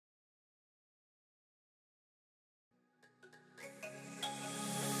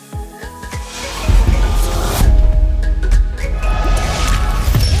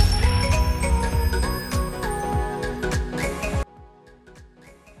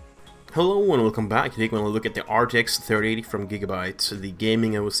Hello and welcome back. Today we're going to look at the RTX 3080 from Gigabyte, the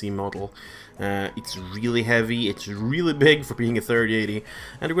gaming OC model. It's really heavy, it's really big for being a 3080,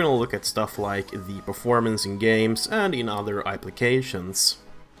 and we're going to look at stuff like the performance in games and in other applications.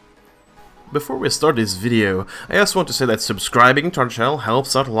 Before we start this video, I just want to say that subscribing to our channel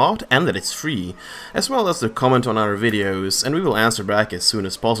helps out a lot and that it's free, as well as to comment on our videos, and we will answer back as soon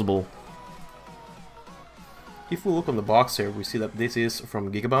as possible. If we look on the box here, we see that this is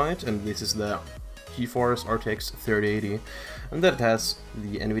from Gigabyte, and this is the GeForce RTX 3080, and that has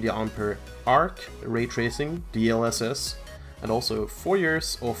the NVIDIA Ampere Arc, Ray Tracing, DLSS, and also 4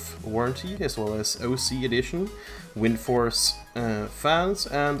 years of warranty, as well as OC Edition, WindForce fans,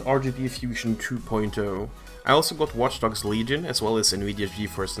 and RGB Fusion 2.0. I also got Watch Dogs Legion, as well as NVIDIA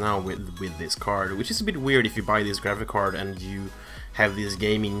GeForce Now with this card, which is a bit weird if you buy this graphic card and you have this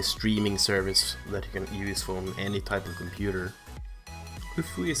gaming streaming service that you can use from any type of computer.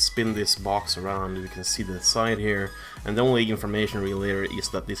 If we spin this box around, we can see the side here, and the only information really there is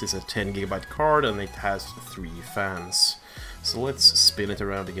that this is a 10GB card and it has 3 fans. So let's spin it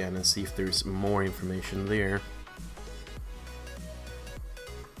around again and see if there's more information there.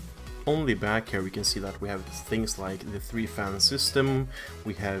 On the back here we can see that we have things like the 3-fan system,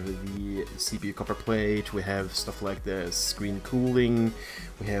 we have the CPU copper plate, we have stuff like the screen cooling,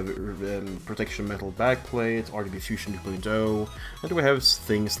 we have protection metal backplate, RGB Fusion 2.0, and we have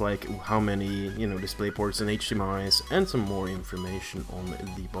things like how many display ports and HDMIs, and some more information on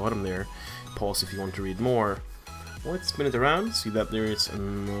the bottom there. Pause if you want to read more. Let's spin it around, see that there is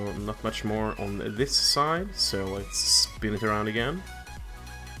not much more on this side, so let's spin it around again.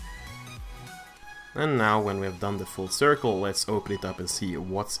 And now, when we have done the full circle, let's open it up and see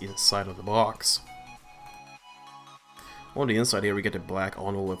what's inside of the box. On the inside here we get a black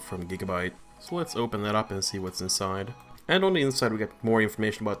envelope from Gigabyte, so let's open that up and see what's inside. And on the inside we get more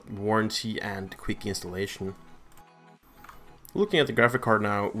information about warranty and quick installation. Looking at the graphic card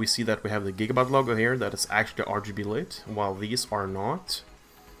now, we see that we have the Gigabyte logo here that is actually RGB lit, while these are not.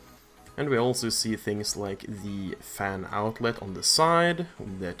 And we also see things like the fan outlet on the side,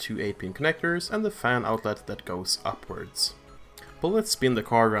 the 2 8-pin connectors, and the fan outlet that goes upwards. But let's spin the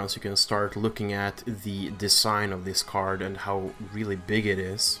card around so you can start looking at the design of this card and how really big it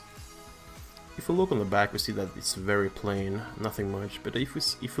is. If we look on the back, we see that it's very plain, nothing much, but if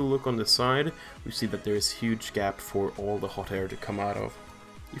we look on the side, we see that there is a huge gap for all the hot air to come out of.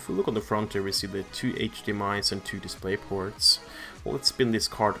 If we look on the front here, we see the 2 HDMIs and 2 display ports. Well, let's spin this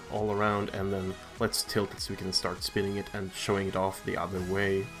card all around and then let's tilt it so we can start spinning it and showing it off the other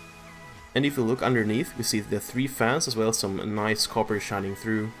way. And if we look underneath, we see the 3 fans as well as some nice copper shining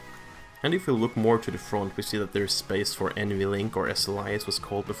through. And if we look more to the front, we see that there's space for NVLink or SLI as was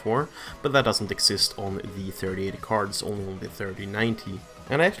called before, but that doesn't exist on the 3080 cards, only on the 3090.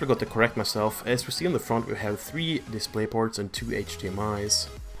 And I actually got to correct myself. As we see on the front, we have 3 display ports and 2 HDMIs.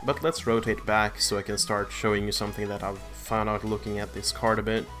 But let's rotate back so I can start showing you something that I've found out looking at this card a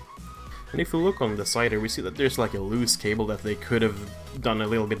bit. And if we look on the side here, we see that there's like a loose cable that they could have done a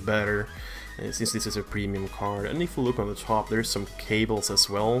little bit better, since this is a premium card. And if we look on the top, there's some cables as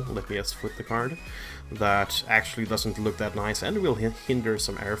well, let me just flip the card, that actually doesn't look that nice and will hinder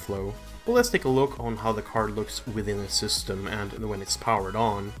some airflow. But let's take a look on how the card looks within the system and when it's powered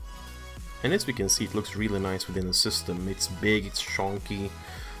on. And as we can see, it looks really nice within the system. It's big, it's chunky,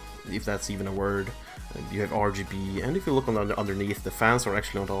 if that's even a word. You have RGB, and if you look on the underneath, the fans are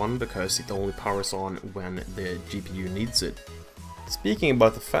actually not on because it only powers on when the GPU needs it. Speaking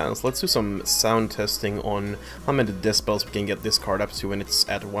about the fans, let's do some sound testing on how many decibels we can get this card up to when it's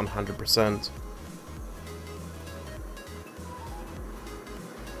at 100%.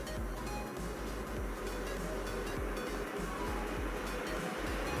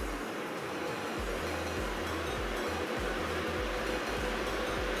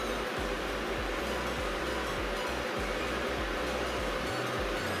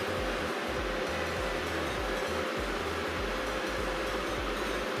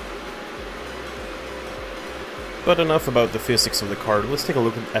 But enough about the physics of the card, let's take a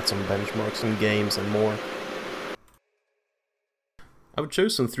look at some benchmarks in games and more. I've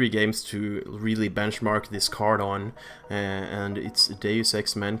chosen 3 games to really benchmark this card on, and it's Deus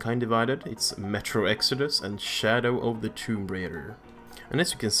Ex Mankind Divided, it's Metro Exodus, and Shadow of the Tomb Raider. And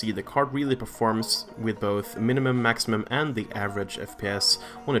as you can see, the card really performs with both minimum, maximum, and the average FPS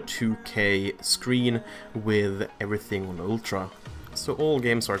on a 2K screen with everything on Ultra. So all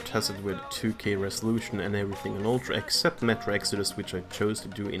games are tested with 2K resolution and everything on Ultra except Metro Exodus, which I chose to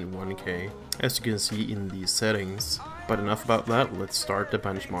do in 1K, as you can see in these settings. But enough about that, let's start the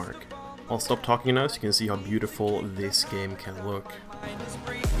benchmark. I'll stop talking now so you can see how beautiful this game can look.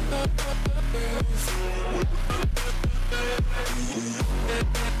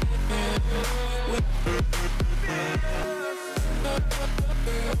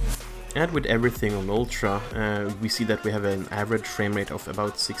 And with everything on Ultra, we see that we have an average frame rate of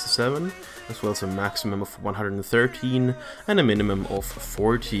about 67, as well as a maximum of 113 and a minimum of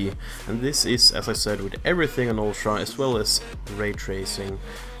 40. And this is, as I said, with everything on Ultra, as well as ray tracing.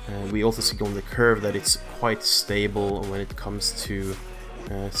 We also see on the curve that it's quite stable when it comes to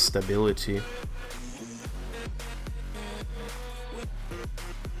stability.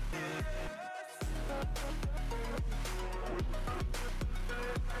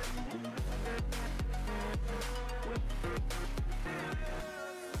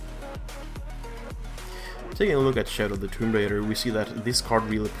 Taking a look at Shadow the Tomb Raider, we see that this card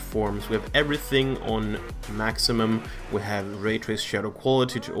really performs. We have everything on maximum, we have ray trace shadow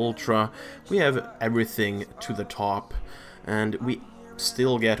quality to ultra, we have everything to the top, and we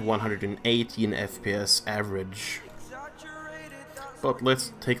still get 118 FPS average. But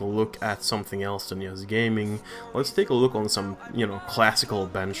let's take a look at something else than just gaming. Let's take a look on some, classical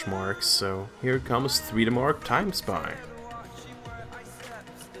benchmarks. So here comes 3D Mark Time Spy.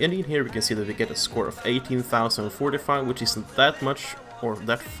 And in here we can see that we get a score of 18,045, which isn't that much or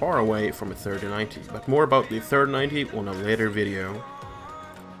that far away from a 3090, but more about the 3090 on a later video.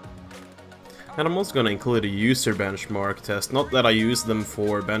 And I'm also gonna include a user benchmark test, not that I use them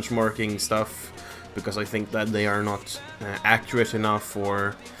for benchmarking stuff, because I think that they are not accurate enough,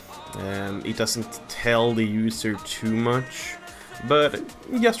 or it doesn't tell the user too much, but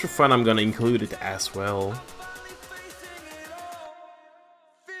just for fun I'm gonna include it as well.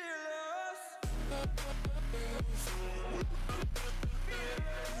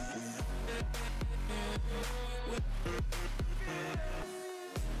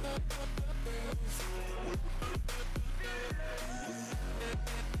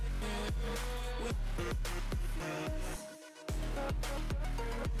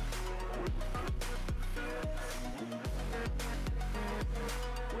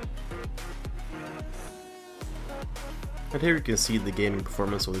 And here you can see the gaming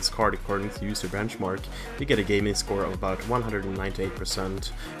performance of this card according to user benchmark. We get a gaming score of about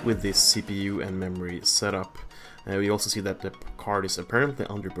 198% with this CPU and memory setup. We also see that the card is apparently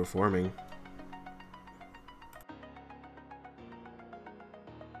underperforming.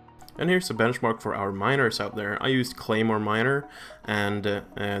 And here's a benchmark for our miners out there. I used Claymore miner, and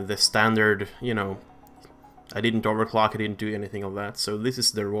the standard, I didn't overclock, I didn't do anything of that, so this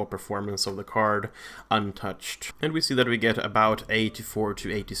is the raw performance of the card, untouched. And we see that we get about 84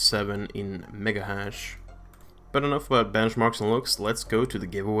 to 87 in megahash. But enough about benchmarks and looks, let's go to the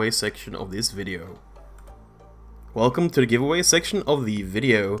giveaway section of this video. Welcome to the giveaway section of the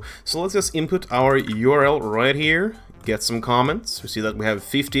video. So let's just input our URL right here, get some comments. We see that we have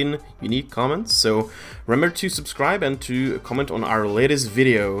 15 unique comments, so remember to subscribe and to comment on our latest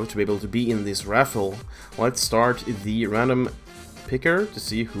video to be able to be in this raffle. Let's start the random picker to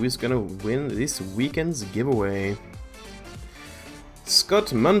see who is gonna win this weekend's giveaway.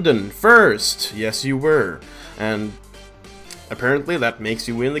 Scott Munden first! Yes, you were. And apparently that makes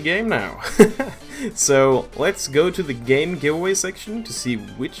you win the game now. So let's go to the game giveaway section to see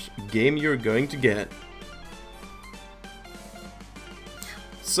which game you're going to get.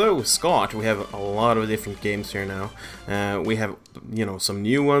 So, Scott, we have a lot of different games here now. We have, some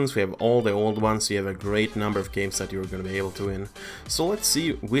new ones, we have all the old ones, so you have a great number of games that you're going to be able to win. So let's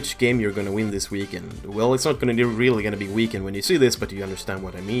see which game you're going to win this weekend. Well, it's not going to be really going to be weekend when you see this, but you understand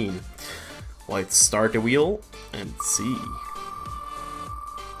what I mean. Let's start the wheel and see.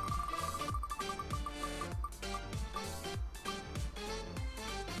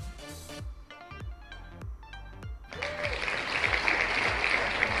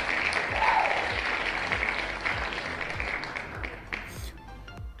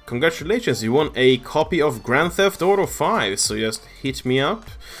 Congratulations, you won a copy of Grand Theft Auto 5, so just hit me up,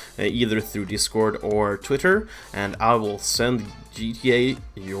 either through Discord or Twitter, and I will send GTA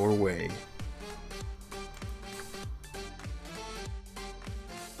your way.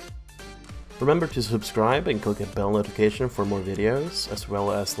 Remember to subscribe and click a bell notification for more videos, as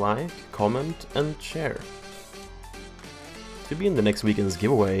well as like, comment and share. To be in the next weekend's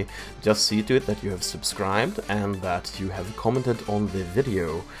giveaway, just see to it that you have subscribed and that you have commented on the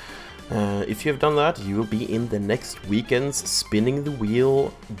video. If you have done that, you will be in the next weekend's Spinning the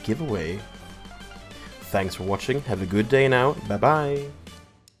Wheel giveaway. Thanks for watching, have a good day now, bye bye!